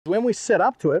When we set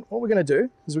up to it, what we're going to do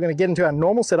is we're going to get into our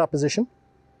normal setup position.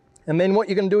 And then what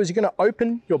you're going to do is you're going to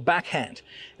open your backhand.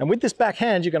 And with this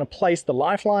backhand, you're going to place the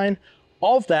lifeline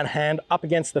of that hand up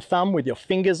against the thumb with your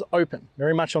fingers open,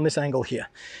 very much on this angle here.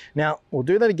 Now, we'll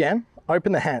do that again,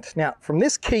 open the hand. Now, from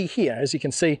this key here, as you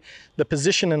can see, the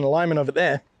position and alignment over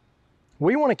there,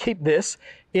 we want to keep this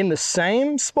in the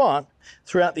same spot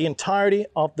throughout the entirety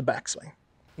of the backswing.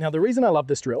 Now, the reason I love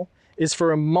this drill is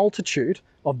for a multitude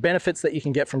of benefits that you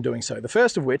can get from doing so. The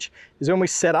first of which is when we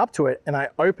set up to it and I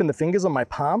open the fingers on my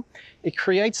palm, it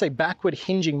creates a backward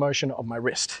hinging motion of my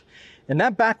wrist. And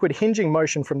that backward hinging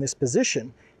motion from this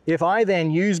position, if I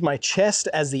then use my chest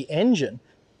as the engine,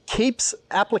 keeps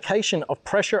application of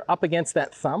pressure up against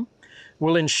that thumb,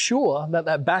 will ensure that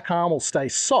that back arm will stay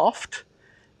soft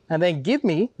and then give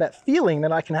me that feeling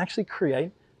that I can actually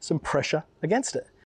create some pressure against it.